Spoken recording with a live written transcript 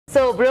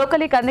So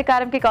broccoli కంది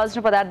కారంకి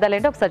కావాల్సిన పదార్థాలు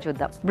ఏంటో ఒకసారి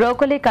చూద్దాం.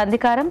 బ్రోకలీ కంది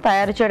కారం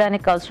తయారు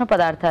చేయడానికి కావాల్సిన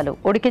పదార్థాలు: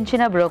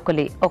 ఉడికించిన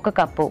బ్రోకలీ 1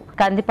 కప్పు,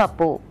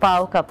 కందిపప్పు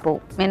 1/2 కప్పు,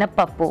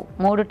 మినప్పప్పు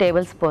 3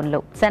 టేబుల్ స్పూన్లు,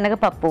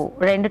 శనగపప్పు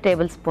 2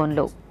 టేబుల్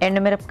స్పూన్లు,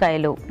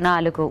 ఎండుమిరపకాయలు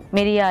 4,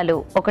 మిరియాలు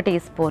 1 టీ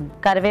స్పూన్,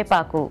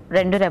 కరివేపాకు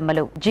 2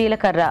 రెమ్మలు,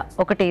 జీలకర్ర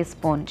 1 టీ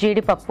స్పూన్,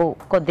 జీడిపప్పు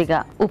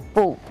కొద్దిగా,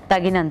 ఉప్పు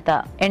తగినంత,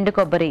 ఎండు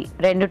కొబ్బరి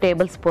 2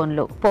 టేబుల్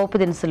స్పూన్లు, పోపు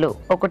దినుసులు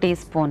 1 టీ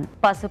స్పూన్,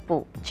 పసుపు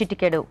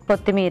చిటికెడు,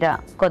 కొత్తిమీర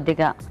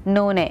కొద్దిగా,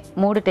 నూనె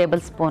 3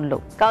 టేబుల్ స్పూన్లు.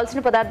 కావాల్సిన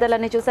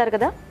పదార్థాలన్నీ చూసారు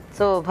కదా.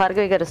 సో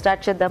భార్గవి గారు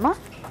స్టార్ట్ చేద్దామా?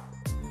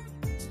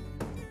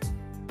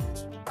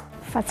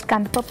 ఫస్ట్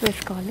కందిపప్పు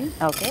వేసుకోవాలి.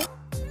 ఓకే.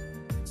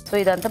 సో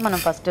ఇదంతా మనం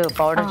ఫస్ట్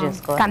పౌడర్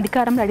చేసుకోవాలి.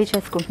 కందికారం రెడీ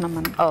చేసుకుంటున్నాం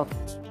మనం. ఓకే.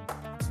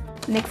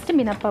 నెక్స్ట్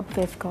మినప్పప్పు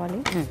వేసుకోవాలి.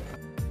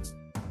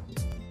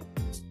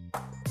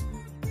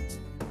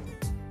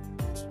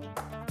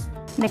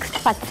 నెక్స్ట్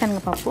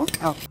పచ్చిశనగపప్పు.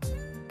 ఓకే.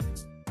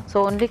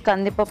 సో ఓన్లీ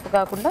కందిపప్పు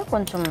కాకుండా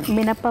కొంచెం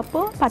మినప్పప్పు,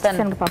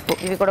 పచ్చిశనగపప్పు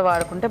ఇవి కూడా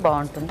వాడుకుంటే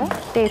బాగుంటుందా?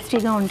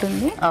 టేస్టీగా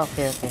ఉంటుంది.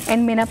 Okay okay.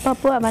 అండ్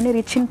మినప్పప్పు అవన్నీ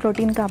రిచ్ ఇన్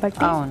ప్రోటీన్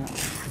కాబట్టి అవును,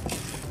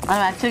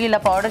 మనం యాక్చువల్గా ఇలా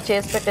పౌడర్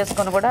చేసి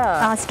పెట్టేసుకొని కూడా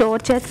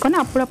స్టోర్ చేసుకొని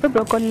అప్పుడప్పుడు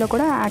బ్రోకోలీలో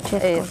కూడా యాడ్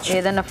చేసుకోవచ్చు.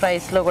 ఏదైనా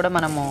ఫ్రైస్లో కూడా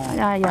మనము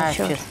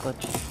యాడ్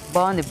చేసుకోవచ్చు.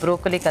 బాగుంది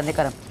బ్రోకలీ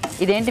కందికారం.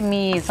 ఇదేంటి మీ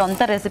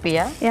సొంత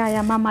రెసిపీయా?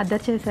 యా మా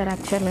మదర్ చేశారు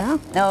యాక్చువల్గా.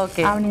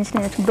 ఓకే. ఆవిడ నుంచి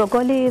నేను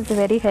బ్రోకోలీ ఈజ్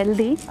వెరీ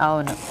హెల్దీ.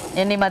 అవును,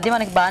 ఈ మధ్య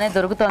మనకి బాగానే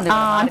దొరుకుతుంది.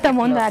 అంత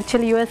ముందు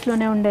యాక్చువల్లీ US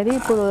లోనే ఉండేది,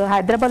 ఇప్పుడు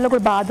హైదరాబాద్లో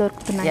కూడా బాగా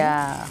దొరుకుతున్నాయి.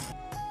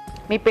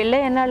 మీ పెళ్ళి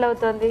ఎన్నాళ్ళు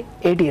అవుతుంది?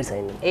 8 years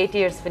అయింది. 8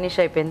 years ఫినిష్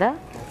అయిపోయిందా?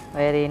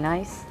 Very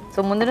nice. సో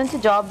ముందు నుంచి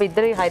జాబ్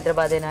ఇద్దరు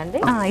హైదరాబాదేనా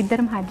అండి?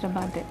 ఇద్దరం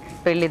హైదరాబాదే.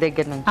 పెళ్లి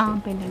దగ్గర నుంచి?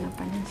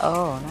 పెళ్ళినప్పటి నుంచి. ఓ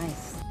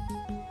నైస్.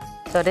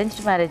 సో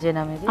అరేంజ్డ్ మ్యారేజ్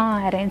ఏనా మీది?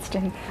 అరేంజ్డ్.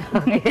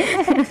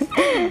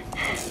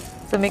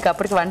 సో మీకు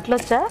అప్పటికి వంటలు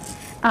వచ్చా?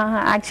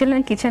 యాక్చువల్లీ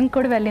నేను కిచెన్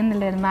కూడా వెళ్ళింది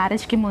లేదు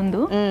మ్యారేజ్కి ముందు.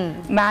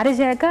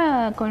 మ్యారేజ్ అయ్యాక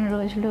కొన్ని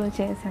రోజులు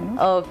చేశాను.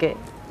 ఓకే.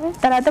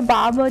 తర్వాత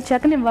బాబు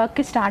వచ్చాక నేను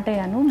వర్క్ స్టార్ట్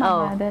అయ్యాను. మా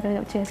మదర్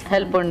చేసి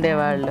హెల్ప్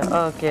ఉండేవాళ్ళు.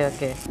 Okay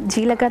okay.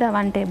 జీలకర్ర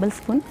 1 table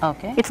spoon.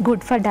 Okay. It's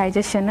good for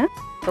digestion.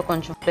 So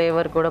కొంచెం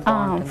ఫ్లేవర్ కూడా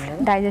బాగుంటుంది.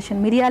 డైజెషన్.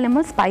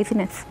 మిరియాలేమో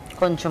స్పైసీనెస్.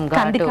 కొంచెం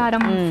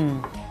కందికారం.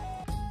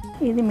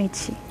 ఇది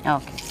మిర్చి.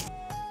 ఓకే.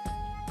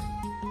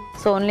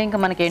 సో ఓన్లీ ఇంకా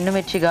మనకి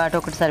ఎండుమిర్చి ఘాటు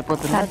ఒకటి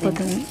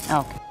సరిపోతుంది.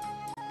 ఓకే.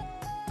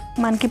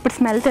 మనకి ఇప్పుడు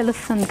స్మెల్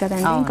తెలుస్తుంది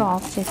కదండి, ఇంకా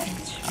ఆఫ్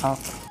చేసేయచ్చు.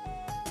 ఓకే.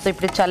 సో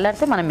ఇప్పుడు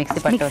చల్లారితే మనం మిక్సీ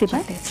పట్టవచ్చు.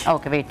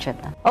 ఓకే, వెయిట్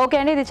చేద్దాం. ఓకే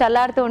అండి, ఇది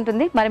చల్లారుతూ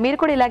ఉంటుంది. మరి మీరు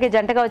కూడా ఇలాగే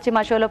జంటగా వచ్చి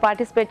మా షోలో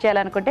పార్టిసిపేట్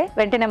చేయాలనుకుంటే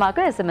వెంటనే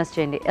మాకు SMS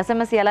చేయండి.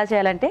 SMS ఎలా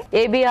చేయాలంటే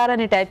ABR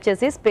అని టైప్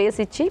చేసి స్పేస్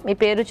ఇచ్చి మీ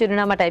పేరు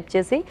చిరునామా టైప్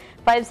చేసి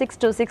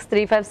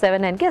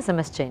 56263579కి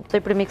SMS చేయండి. సో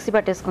ఇప్పుడు మిక్సీ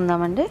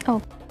పట్టేసుకుందామండి.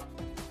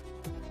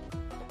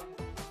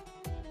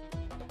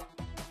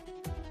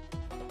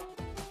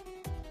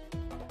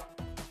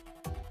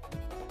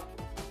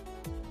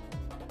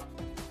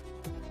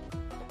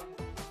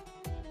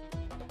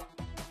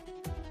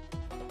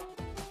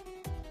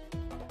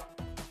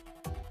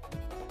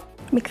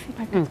 మిక్సీ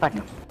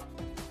పట్టు.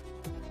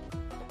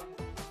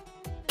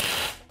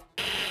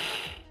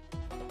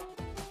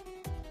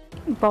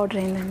 పౌడర్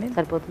అయిందండి.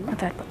 సరిపోతుంది.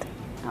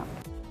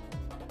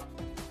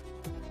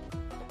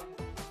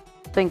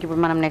 సో ఇంక ఇప్పుడు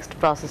మనం నెక్స్ట్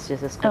ప్రాసెస్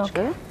చేసేసుకోవచ్చు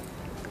కదా.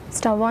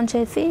 స్టవ్ ఆన్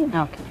చేసి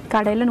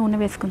కడాయిలో నూనె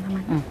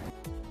వేసుకుందామండి.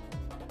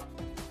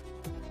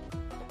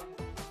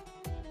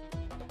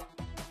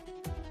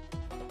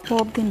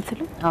 పోపు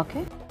దినుసులు.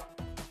 ఓకే.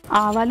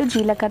 ఆవాలు,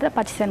 జీలకర్ర,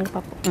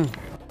 పచ్చిశనగపప్పు.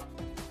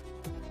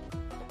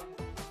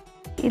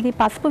 ఇది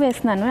పసుపు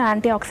వేస్తున్నాను,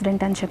 యాంటీ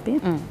ఆక్సిడెంట్ అని చెప్పి.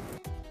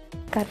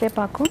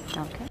 కరివేపాకు.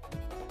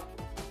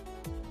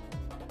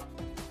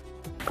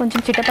 కొంచెం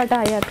చిటపట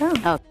అయ్యాక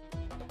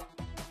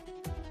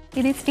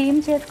ఇది స్టీమ్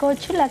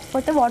చేసుకోవచ్చు,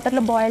 లేకపోతే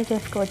వాటర్లో బాయిల్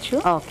చేసుకోవచ్చు.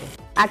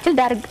 యాక్చువల్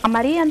డైరెక్ట్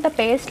మరీ అంత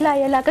పేస్ట్లో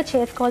అయ్యేలాగా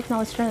చేసుకోవాల్సిన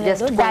అవసరం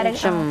లేదు.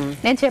 డైరెక్ట్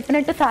నేను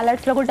చెప్పినట్టు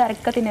సాలడ్స్లో కూడా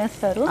డైరెక్ట్గా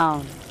తినేస్తారు.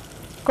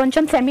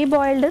 కొంచెం సెమీ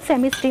బాయిల్డ్,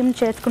 సెమీ స్టీమ్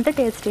చేసుకుంటే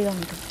టేస్టీగా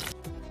ఉంటుంది.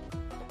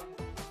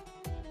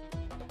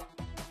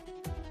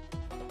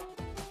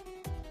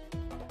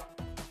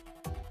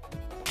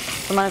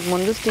 మనకు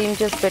ముందు స్టీమ్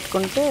చేసి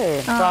పెట్టుకుంటే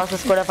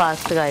ప్రాసెస్ కూడా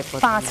ఫాస్ట్గా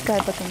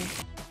అయిపోతుంది.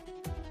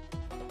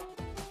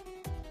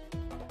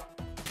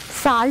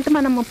 సాల్ట్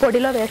మనం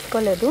పొడిలో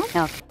వేసుకోలేదు,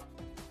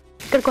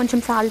 ఇక్కడ కొంచెం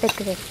సాల్ట్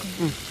ఎక్కువ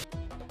వేసుకుంటాం.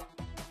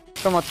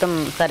 సో మొత్తం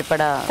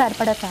సరిపడా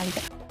సాల్ట్.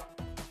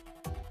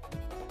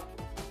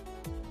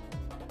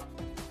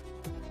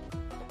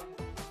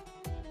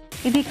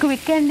 ఇది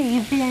quick and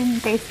easy and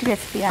tasty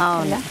recipe.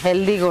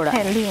 Healthy కూడా.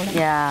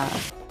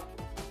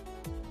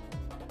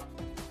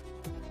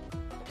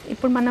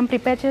 ఇప్పుడు మనం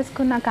ప్రిపేర్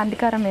చేసుకున్న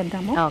కందికారం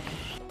వేద్దాము. ఓకే.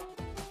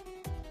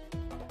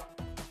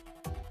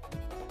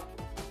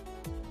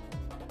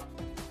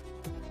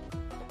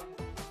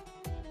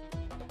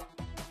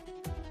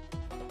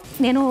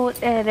 నేను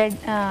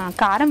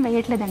కారం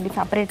వేయట్లేదండి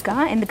సపరేట్గా,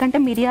 ఎందుకంటే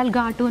మిరియాల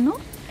ఘాటును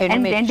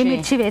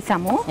ఎండుమిర్చి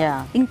వేసాము.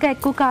 ఇంకా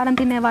ఎక్కువ కారం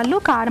తినే వాళ్ళు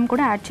కారం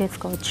కూడా యాడ్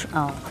చేసుకోవచ్చు.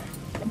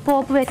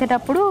 పోపు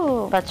వేసేటప్పుడు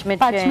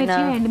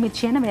పచ్చిమిర్చి,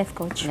 ఎండుమిర్చి అయినా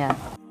వేసుకోవచ్చు.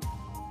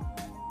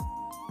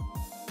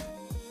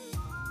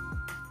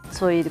 సో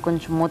సో ఇది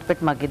కొంచెం మూత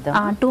పెట్టి మగ్గిద్దాం.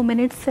 2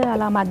 minutes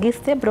అలా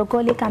మగ్గిస్తే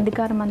బ్రోకోలీ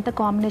కందికారం అంతా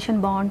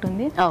కాంబినేషన్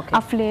బాగుంటుంది. ఆ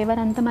ఫ్లేవర్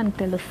అంతా మనకు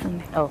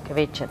తెలుస్తుంది. ఓకే,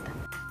 వెయిట్ చేద్దాం.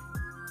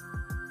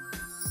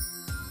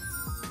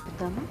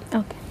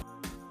 ఓకే,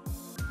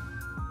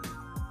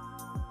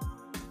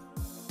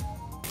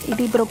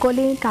 ఇది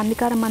బ్రోకోలీ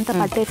కందికారం అంతా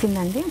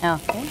పట్టేసిందండి.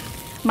 ఓకే,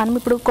 మనం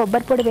ఇప్పుడు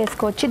కొబ్బరి పొడి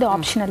వేసుకోవచ్చు, ఇది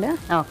optional.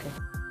 Okay,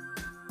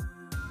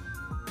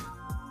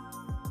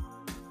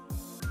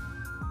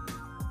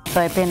 so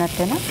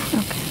అయిపోయినట్టేనా?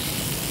 Okay,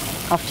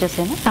 of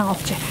చేసేనా?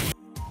 Of చేసి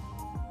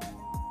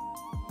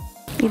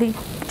ఇది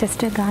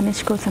జస్ట్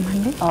గార్నిష్ కోసం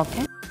అండి.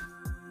 ఓకే,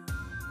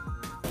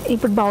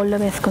 ఇప్పుడు బౌల్లో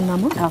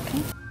వేసుకుందాము. ఓకే,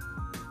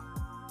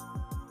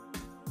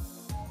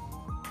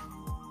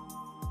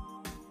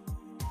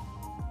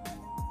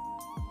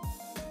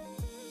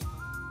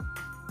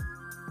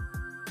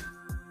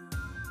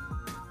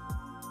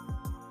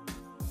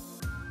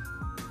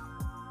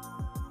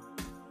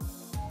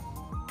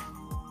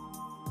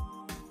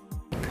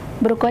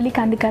 బ్రోకోలీ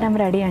కందికారం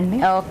రెడీ అండి.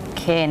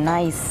 Okay,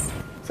 nice.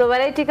 సో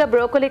వెరైటీగా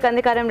బ్రోకోలీ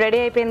కందికారం రెడీ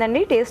అయిపోయిందండి.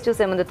 టేస్ట్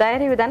చూసే ముందు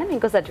తయారీ విధానం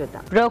ఇంకోసారి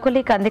చూద్దాం.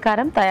 బ్రోకోలీ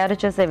కందికారం తయారు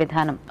చేసే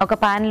విధానం: ఒక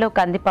పాన్ లో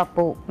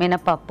కందిపప్పు,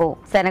 మినపప్పు,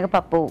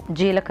 శనగపప్పు,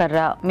 జీలకర్ర,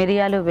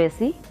 మిరియాలు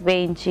వేసి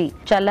వేయించి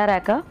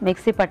చల్లారాక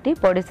మిక్సీ పట్టి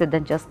పొడి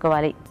సిద్ధం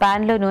చేసుకోవాలి.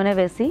 పాన్ లో నూనె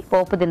వేసి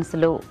పోపు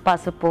దినుసులు,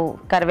 పసుపు,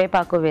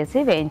 కరివేపాకు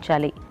వేసి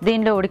వేయించాలి.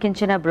 దీనిలో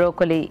ఉడికించిన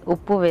బ్రోకోలీ,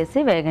 ఉప్పు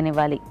వేసి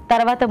వేగనివ్వాలి.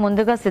 తర్వాత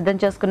ముందుగా సిద్ధం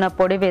చేసుకున్న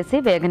పొడి వేసి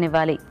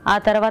వేగనివ్వాలి. ఆ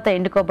తర్వాత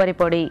ఎండు కొబ్బరి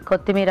పొడి,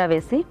 కొత్తిమీర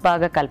వేసి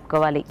బాగా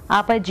కలుపుకోవాలి.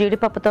 ఆపై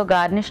జీడిపప్పుతో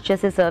గార్నిష్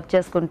చేసి సర్వ్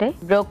చేసుకుంటే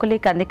బ్రోకోలీ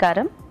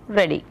కందికారం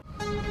రెడీ.